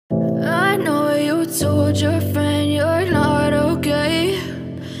told your friend you're not okay,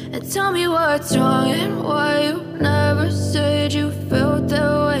 and tell me what's wrong and why you never said you felt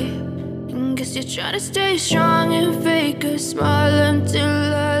that way. And guess you're trying to stay strong and fake a smile until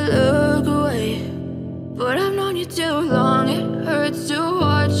I look away. But I've known you too long, it hurts to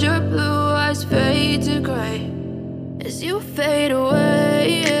watch your blue eyes fade to gray as you fade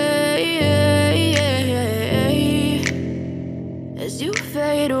away, as you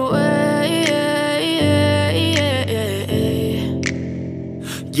fade away.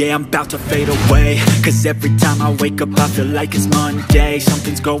 Yeah, I'm about to fade away, cause every time I wake up I feel like it's Monday.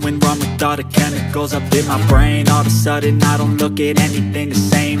 Something's going wrong with all the chemicals up in my brain. All of a sudden I don't look at anything the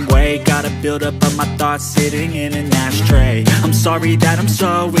same way. Gotta build up of my thoughts sitting in an ashtray. I'm sorry that I'm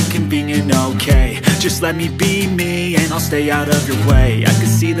so inconvenient, okay. Just let me be me and I'll stay out of your way. I can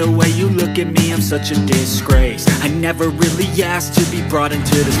see the way you look at me, I'm such a disgrace. I never really asked to be brought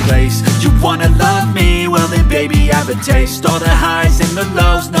into this place. You wanna love me? Well then baby I have a taste. All the highs and the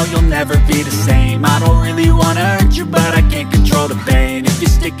lows, no you'll never be the same. I don't really wanna hurt you but I can't control the pain. If you're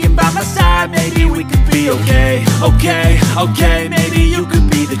sticking by my side maybe we could be okay. Okay, maybe you could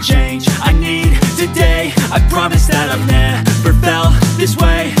be the change I need today. I promise that I've never felt this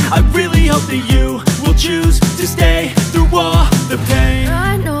way. I really hope that you will choose to stay through all the pain.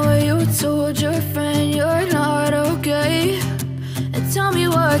 I know you told your friend you're not okay, and tell me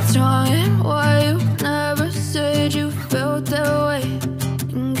what's wrong and why you never said you felt that way.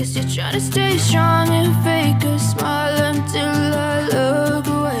 And guess you're trying to stay strong and fake a smile until I look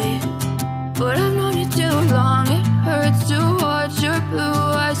away. But I've known you too long, it hurts to watch your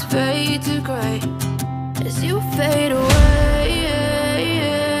blue eyes fade to gray as you fade away,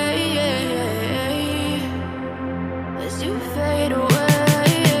 as you fade away,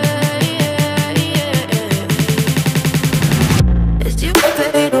 as you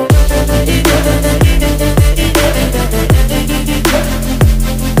fade away.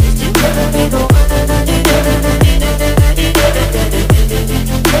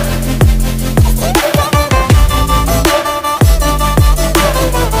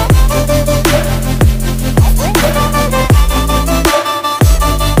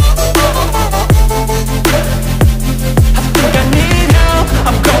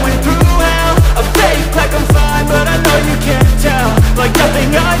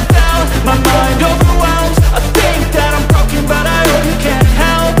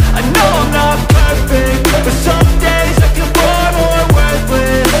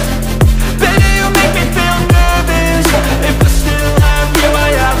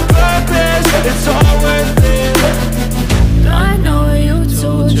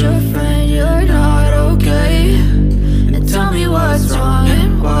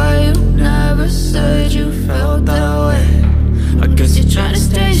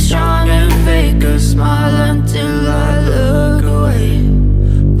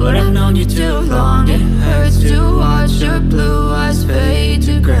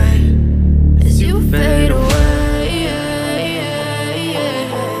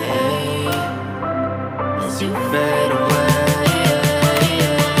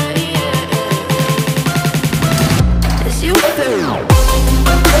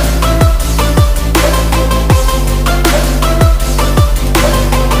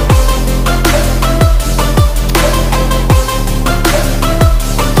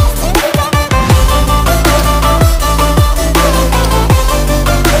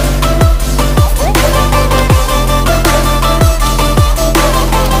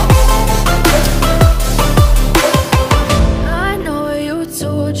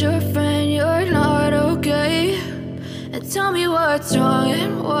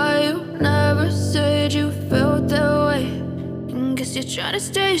 Try to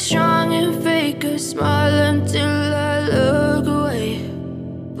stay strong and fake a smile until I look away.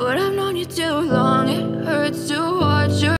 But I've known you too long, it hurts to watch